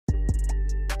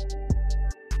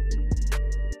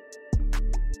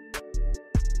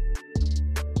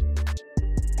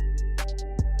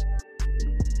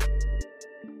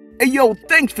Hey yo,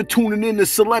 thanks for tuning in to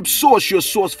Celeb Source, your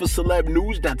source for celeb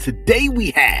news. Now today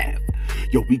we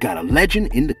got a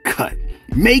legend in the cut.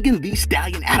 Megan Thee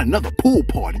Stallion at another pool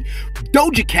party.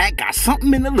 Doja Cat got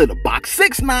something in the litter box.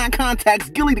 6ix9ine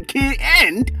contacts Gilly the Kid,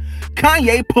 and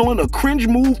Kanye pulling a cringe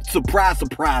move. Surprise,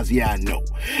 surprise, yeah I know.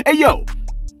 Hey yo,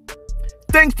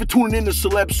 thanks for tuning in to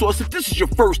Celeb Source. If this is your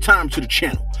first time to the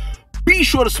channel, be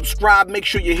sure to subscribe, make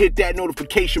sure you hit that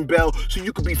notification bell so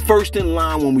you can be first in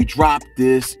line when we drop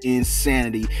this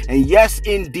insanity. And yes,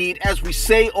 indeed, as we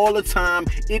say all the time,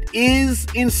 it is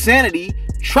insanity,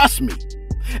 trust me.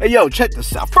 Hey yo, check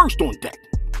this out, first on deck.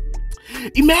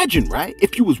 Imagine, right,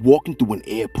 if you was walking through an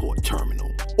airport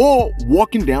terminal or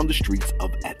walking down the streets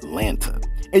of Atlanta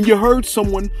and you heard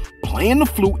someone playing the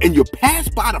flute and you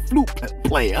passed by the flute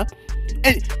player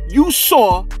and you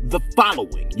saw the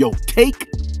following. Yo, take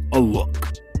a look.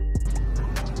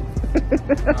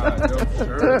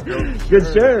 Good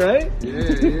shirt, right?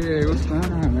 Yeah. What's going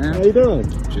on, man? How you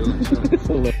doing?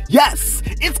 Chilling. Yes,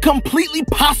 it's completely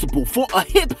possible for a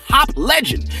hip-hop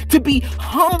legend to be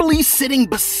humbly sitting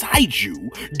beside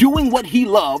you, doing what he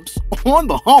loves on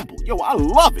the humble. Yo, I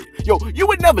love it. Yo, you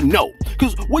would never know,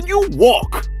 because when you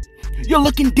walk, you're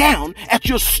looking down at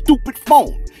your stupid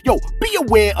phone. Yo, be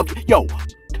aware of,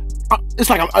 it's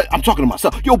like I'm talking to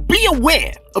myself. Yo, be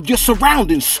aware of your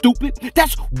surroundings, stupid.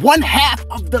 That's one half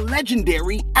of the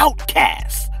legendary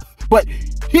Outkast. But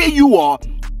here you are,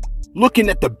 looking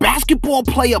at the basketball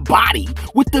player body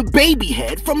with the baby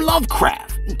head from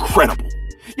Lovecraft. Incredible.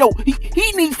 Yo,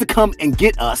 he needs to come and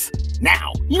get us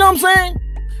now. You know what I'm saying?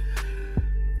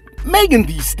 Megan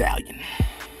Thee Stallion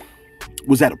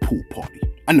was at a pool party.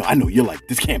 I know, you're like,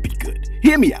 this can't be good.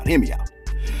 Hear me out.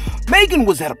 Megan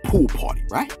was at a pool party,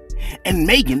 right? And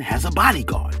Megan has a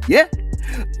bodyguard, yeah?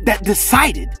 That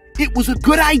decided it was a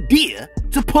good idea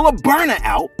to pull a burner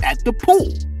out at the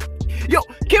pool. Yo,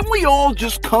 can we all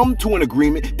just come to an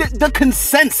agreement, the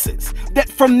consensus, that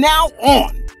from now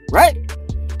on, right,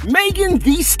 Megan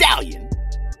Thee Stallion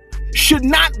should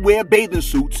not wear bathing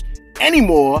suits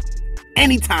anymore,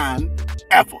 anytime,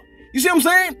 ever. You see what I'm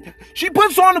saying? She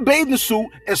puts on a bathing suit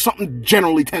and something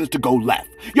generally tends to go left.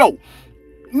 Yo,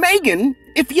 Megan,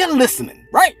 if you're listening,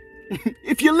 right?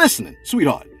 If you're listening,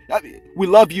 sweetheart, we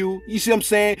love you. You see what I'm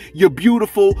saying? You're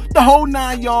beautiful. The whole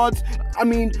 9 yards. I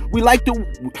mean, we love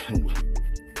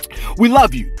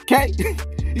you, okay?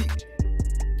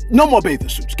 No more bathing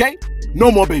suits, okay?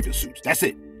 No more bathing suits. That's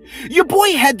it. Your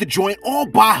boy had the joint all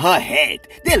by her head.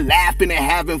 They're laughing and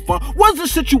having fun. Was the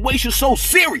situation so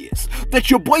serious that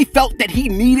your boy felt that he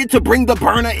needed to bring the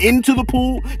burner into the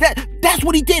pool? That's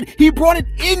what he did. He brought it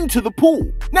into the pool.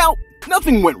 Now,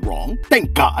 nothing went wrong,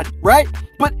 thank God, right?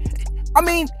 But, I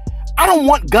mean, I don't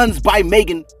want guns by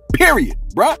Megan, period,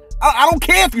 bruh. I don't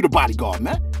care if you're the bodyguard,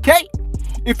 man, okay?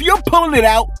 If you're pulling it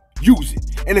out, use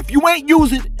it. And if you ain't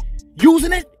using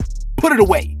it, put it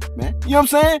away, man. You know what I'm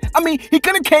saying? I mean, he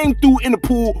could have came through in the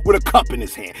pool with a cup in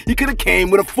his hand. He could have came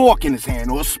with a fork in his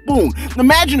hand or a spoon.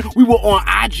 Imagine we were on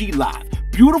IG Live.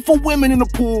 Beautiful women in the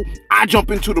pool. I jump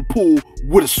into the pool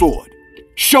with a sword,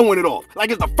 showing it off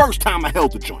like it's the first time I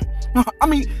held the joint. I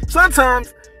mean,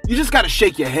 sometimes you just gotta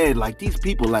shake your head like these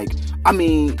people, like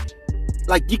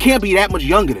you can't be that much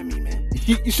younger than me, man.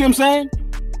 You see what I'm saying?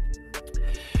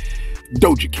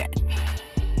 Doja Cat.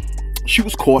 She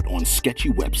was caught on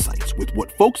sketchy websites with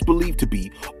what folks believe to be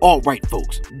alt-right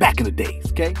folks back in the days,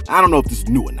 okay? I don't know if this is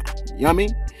new or not, you know what I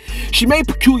mean? She made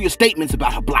peculiar statements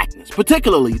about her blackness,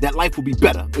 particularly that life would be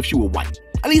better if she were white.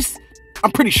 At least,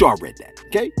 I'm pretty sure I read that,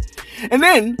 okay? And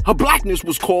then her blackness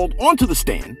was called onto the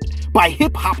stand by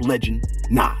hip-hop legend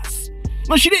Nas.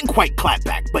 Well, she didn't quite clap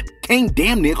back, but came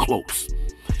damn near close.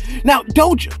 Now,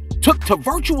 Doja took to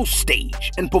virtual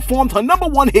stage and performed her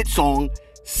 #1 hit song,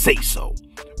 Say So,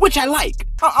 which I like.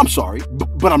 I'm sorry,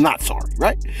 but I'm not sorry,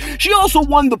 right? She also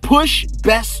won the Push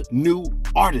Best New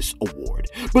Artist Award,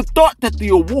 but thought that the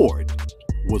award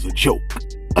was a joke,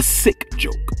 a sick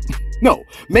joke. No,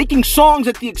 making songs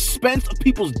at the expense of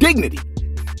people's dignity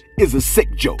is a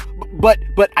sick joke, but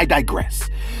I digress.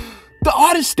 The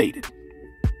artist stated,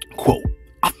 quote,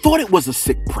 "I thought it was a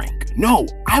sick prank. No,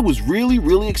 I was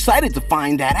really excited to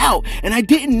find that out, and I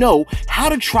didn't know how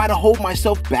to try to hold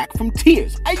myself back from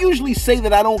tears. I usually say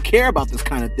that I don't care about this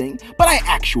kind of thing, but I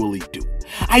actually do.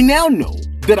 I now know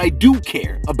that I do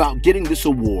care about getting this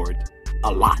award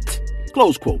a lot."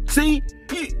 Close quote. See,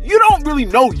 you don't really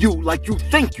know you like you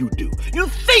think you do. You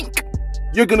think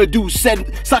you're gonna do such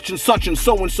and such and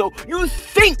so and so. You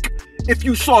think if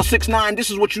you saw 6ix9ine, this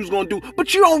is what you was gonna do,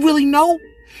 but you don't really know.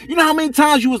 You know how many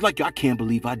times you was like, yo, I can't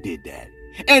believe I did that.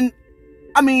 And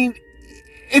I mean,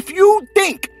 if you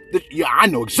think that, yeah, I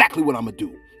know exactly what I'm gonna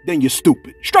do, then you're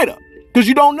stupid. Straight up. Because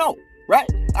you don't know, right?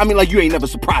 I mean, like you ain't never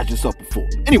surprised yourself before.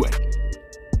 Anyway,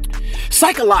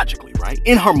 psychologically, right,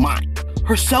 in her mind,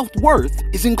 her self-worth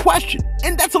is in question.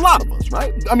 And that's a lot of us,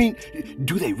 right? I mean,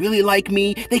 do they really like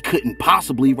me? They couldn't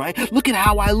possibly, right? Look at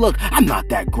how I look. I'm not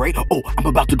that great. Oh, I'm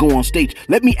about to go on stage.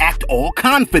 Let me act all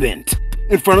confident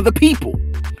in front of the people.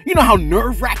 You know how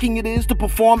nerve-wracking it is to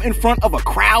perform in front of a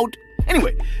crowd?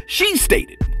 Anyway, she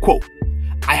stated, quote,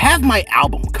 I have my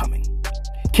album coming.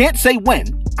 Can't say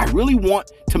when. I really want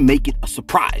to make it a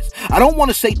surprise. I don't want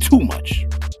to say too much.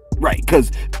 Right,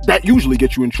 because that usually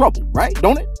gets you in trouble, right?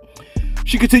 Don't it?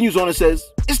 She continues on and says,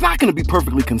 it's not going to be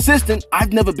perfectly consistent.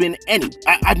 I've never been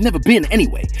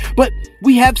anyway. But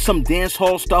we have some dance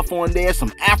hall stuff on there, some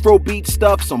Afrobeat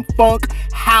stuff, some funk,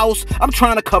 house. I'm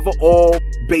trying to cover all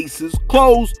bases.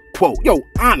 Close quote. Yo,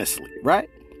 honestly, right?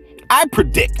 I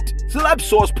predict, Celeb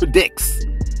Source predicts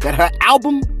that her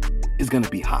album is going to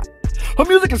be hot. Her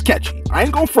music is catchy. I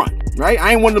ain't gonna front, right?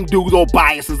 I ain't one of them dudes all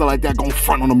biased and stuff like that going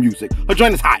front on the music. Her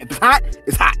joint is hot. If it's hot,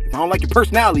 it's hot. If I don't like your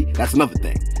personality, that's another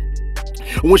thing.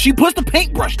 When she puts the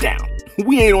paintbrush down,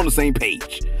 we ain't on the same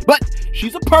page. But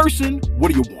she's a person.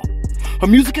 What do you want? Her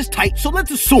music is tight, so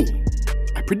let's assume,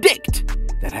 I predict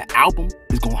that her album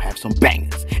is gonna have some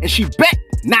bangers. And she bet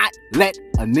not let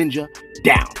a ninja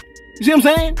down. You see what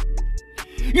I'm saying?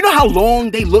 You know how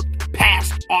long they looked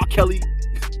past R. Kelly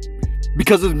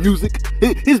because his music,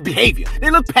 his behavior. They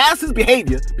looked past his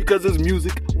behavior because his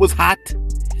music was hot.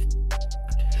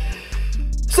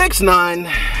 6ix9ine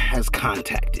has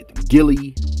contacted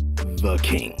Gilly the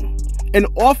King and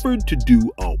offered to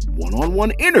do a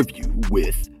one-on-one interview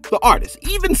with the artist,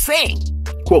 even saying,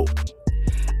 quote,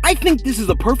 I think this is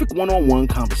a perfect one-on-one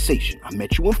conversation. I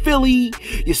met you in Philly.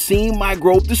 You seen my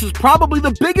growth. This is probably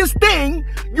the biggest thing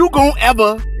you gonna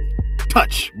ever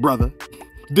touch, brother.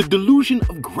 The delusion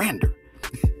of grandeur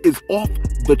is off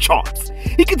the charts.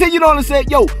 He continued on and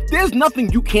said, yo, there's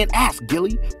nothing you can't ask,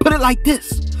 Gilly. Put it like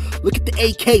this. Look at the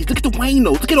AKs. Look at the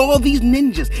Waynos. Look at all these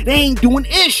ninjas. They ain't doing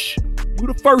ish. You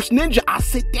the first ninja I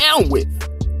sit down with.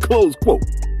 Close quote.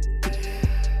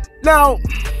 Now,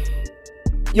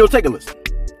 yo, take a listen.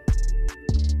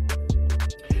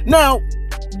 Now,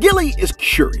 Gilly is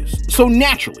curious. So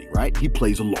naturally, right, he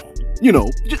plays along. You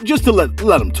know, just to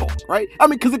let him talk, right? I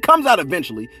mean, because it comes out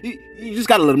eventually. You just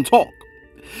got to let him talk.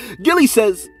 Gilly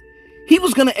says he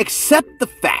was going to accept the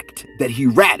fact that he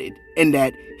ratted and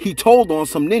that he told on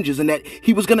some ninjas and that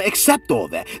he was going to accept all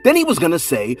that. Then he was going to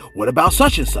say, what about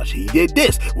such and such? He did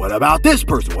this. What about this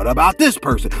person? What about this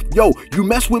person? Yo, you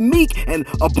mess with Meek and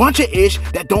a bunch of ish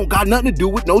that don't got nothing to do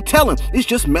with no telling. It's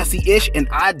just messy ish and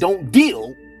I don't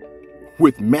deal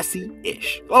with messy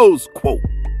ish. Close quote.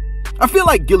 I feel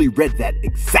like Gilly read that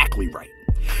exactly right.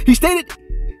 He stated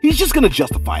he's just going to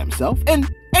justify himself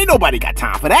and ain't nobody got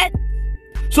time for that.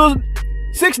 So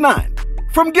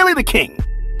 6ix9ine, from Gilly the King,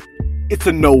 it's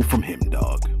a no from him,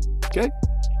 dog. Okay?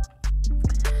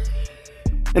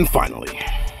 And finally,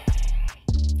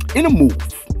 in a move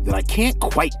that I can't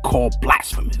quite call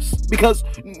blasphemous, because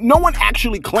no one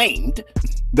actually claimed,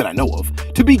 that I know of,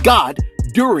 to be God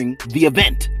during the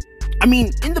event. I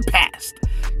mean, in the past,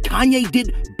 Kanye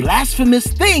did blasphemous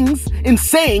things in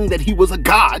saying that he was a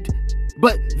god,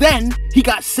 but then he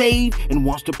got saved and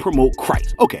wants to promote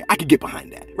Christ. Okay, I could get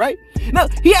behind that, right? Now,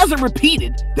 he hasn't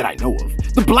repeated, that I know of,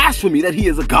 the blasphemy that he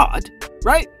is a god,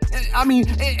 right? I mean,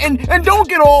 and don't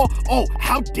get all, oh,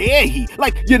 how dare he?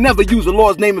 Like, you never use the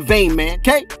Lord's name in vain, man,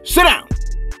 okay? Sit down.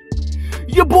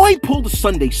 Your boy pulled a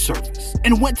Sunday service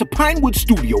and went to Pinewood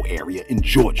Studio area in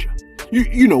Georgia.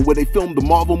 You know, where they filmed the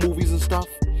Marvel movies and stuff.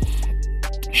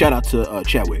 Shout out to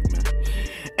Chadwick, man.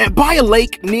 And by a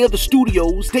lake near the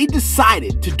studios, they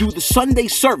decided to do the Sunday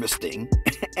service thing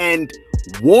and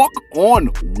walk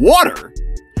on water,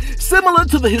 similar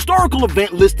to the historical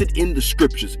event listed in the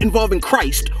scriptures involving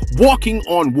Christ walking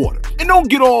on water. And don't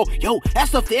get all, yo,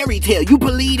 that's a fairy tale. You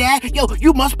believe that? Yo,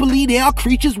 you must believe there are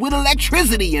creatures with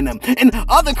electricity in them and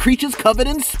other creatures covered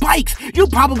in spikes. You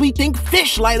probably think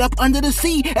fish light up under the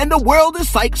sea and the world is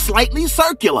slightly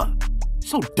circular.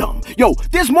 So dumb. Yo,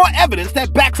 there's more evidence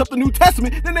that backs up the New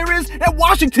Testament than there is that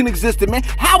Washington existed, man.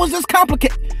 How is this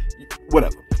complicated?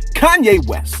 Whatever. Kanye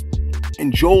West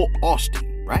and Joel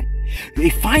Osteen, right?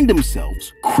 They find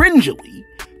themselves cringily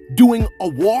doing a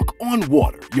walk on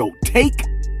water. Yo, take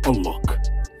a look.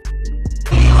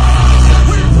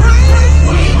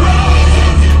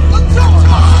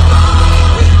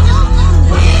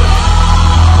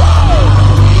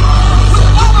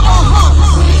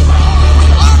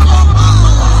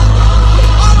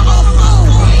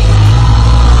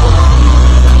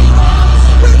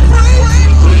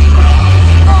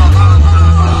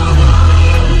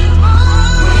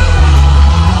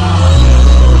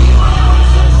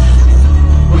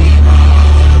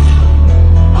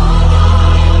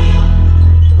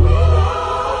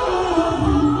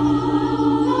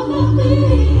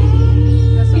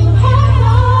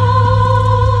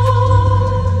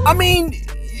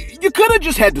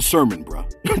 had the sermon, bruh.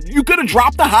 You could have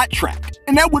dropped the hot track,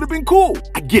 and that would have been cool.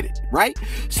 I get it, right?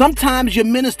 Sometimes your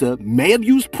minister may have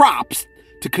used props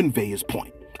to convey his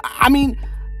point. I mean,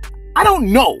 I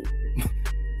don't know.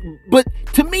 But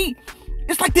to me,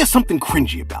 it's like there's something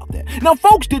cringy about that. Now,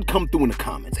 folks did come through in the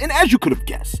comments, and as you could have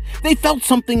guessed, they felt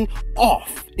something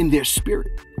off in their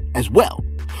spirit as well.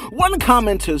 One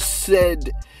commenter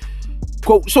said,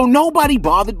 quote, "So nobody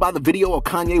bothered by the video of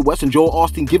Kanye West and Joel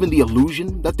Osteen giving the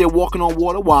illusion that they're walking on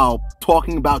water while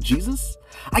talking about Jesus?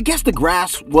 I guess the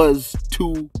grass was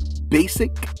too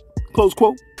basic," close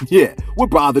quote. Yeah, we're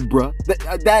bothered, bruh.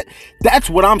 That's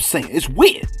what I'm saying. It's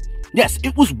weird. Yes,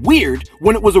 it was weird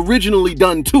when it was originally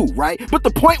done too, right? But the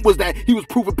point was that he was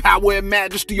proving power and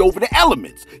majesty over the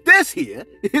elements. This here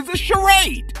is a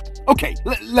charade. Okay,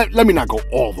 let me not go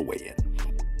all the way in.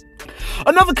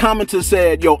 Another commenter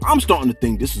said, "Yo, I'm starting to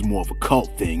think this is more of a cult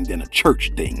thing than a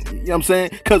church thing." You know what I'm saying?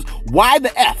 Because why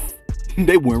the F?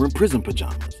 They wearing prison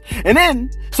pajamas. And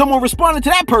then someone responded to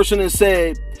that person and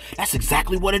said, "That's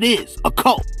exactly what it is, a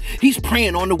cult. He's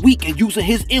preying on the weak and using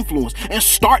his influence and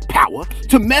start power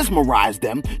to mesmerize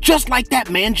them, just like that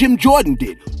man Jim Jordan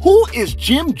did." Who is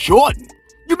Jim Jordan?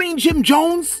 You mean Jim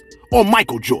Jones or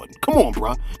Michael Jordan? Come on,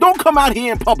 bruh. Don't come out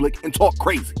here in public and talk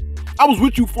crazy. I was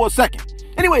with you for a second.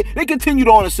 Anyway, they continued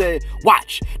on and said,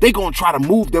 "Watch, they gonna try to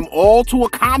move them all to a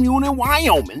commune in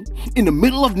Wyoming in the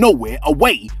middle of nowhere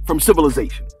away from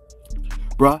civilization."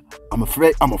 Bruh, I'm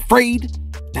afraid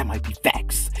that might be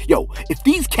facts. Yo, if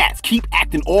these cats keep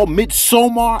acting all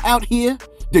Midsommar out here,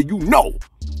 then you know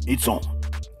it's on.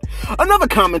 Another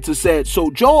commenter said,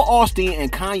 "So Joel Osteen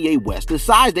and Kanye West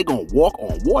decides they're gonna walk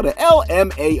on water.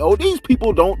 LMAO, these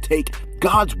people don't take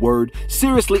God's word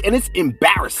seriously, and it's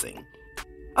embarrassing."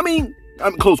 I mean,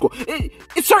 close quote.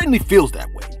 It certainly feels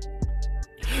that way.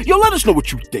 Yo, let us know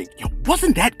what you think. Yo,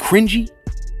 wasn't that cringy?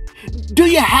 Do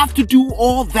you have to do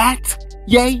all that?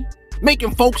 Yay?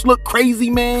 Making folks look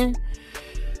crazy, man?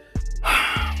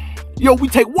 Yo, we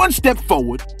take one step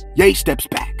forward, Ye steps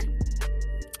back.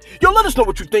 Yo, let us know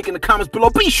what you think in the comments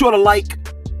below. Be sure to like.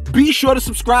 Be sure to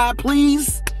subscribe,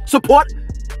 please. Support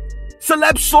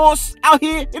Celeb Sauce out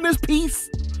here in this piece,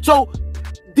 so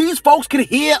these folks can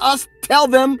hear us tell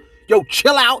them, yo,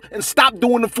 chill out and stop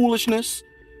doing the foolishness.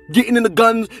 Getting in the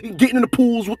guns, getting in the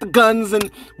pools with the guns and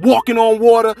walking on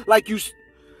water like you...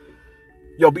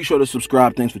 Yo, be sure to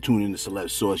subscribe. Thanks for tuning in to Celeb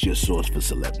Sauce, your source for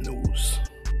celeb news.